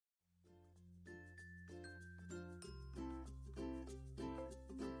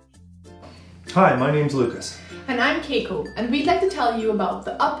Hi, my name's Lucas. And I'm Keiko, and we'd like to tell you about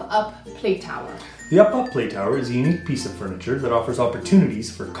the UpUp Play Tower. The UpUp Play Tower is a unique piece of furniture that offers opportunities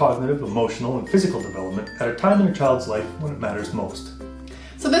for cognitive, emotional, and physical development at a time in a child's life when it matters most.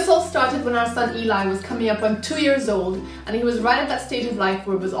 So this all started when our son Eli was coming up on 2 years old, and he was right at that stage of life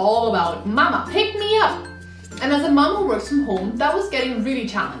where it was all about, "Mama, pick me up!" And as a mom who works from home, that was getting really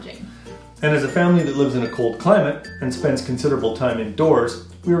challenging. And as a family that lives in a cold climate and spends considerable time indoors,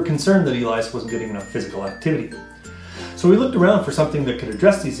 we were concerned that Elias wasn't getting enough physical activity. So we looked around for something that could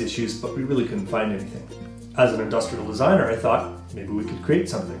address these issues, but we really couldn't find anything. As an industrial designer, I thought maybe we could create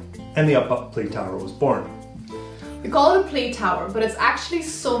something, and the UpUp Play Tower was born. We call it a play tower, but it's actually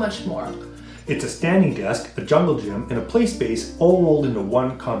so much more. It's a standing desk, a jungle gym, and a play space all rolled into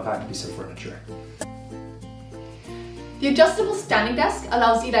one compact piece of furniture. The adjustable standing desk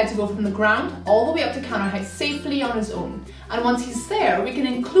allows Eli to go from the ground all the way up to counter height safely on his own. And once he's there, we can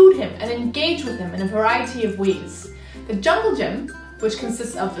include him and engage with him in a variety of ways. The jungle gym, which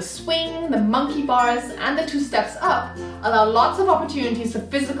consists of the swing, the monkey bars, and the 2 steps up, allow lots of opportunities for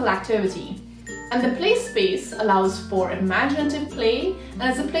physical activity. And the play space allows for imaginative play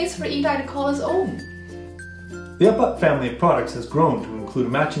and is a place for Eli to call his own. The UpUp family of products has grown to include a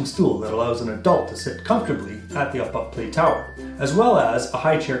matching stool that allows an adult to sit comfortably at the UpUp Play Tower, as well as a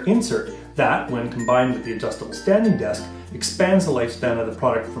high chair insert that, when combined with the adjustable standing desk, expands the lifespan of the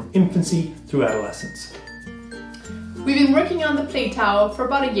product from infancy through adolescence. We've been working on the Play Tower for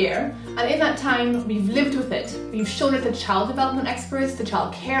about a year, and in that time we've lived with it. We've shown it to child development experts, to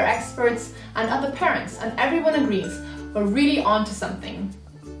child care experts, and other parents, and everyone agrees we're really onto something.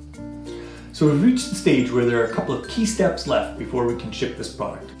 So we've reached the stage where there are a couple of key steps left before we can ship this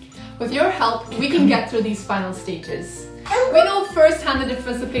product. With your help, we can get through these final stages. We know firsthand the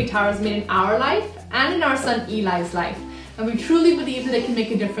difference the Play Tower has made in our life and in our son Eli's life, and we truly believe that it can make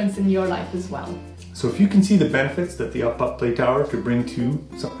a difference in your life as well. So if you can see the benefits that the UpUp Play Tower could bring to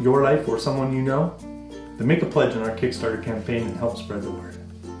your life or someone you know, then make a pledge in our Kickstarter campaign and help spread the word.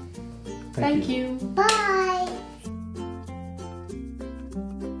 Thank you. Bye!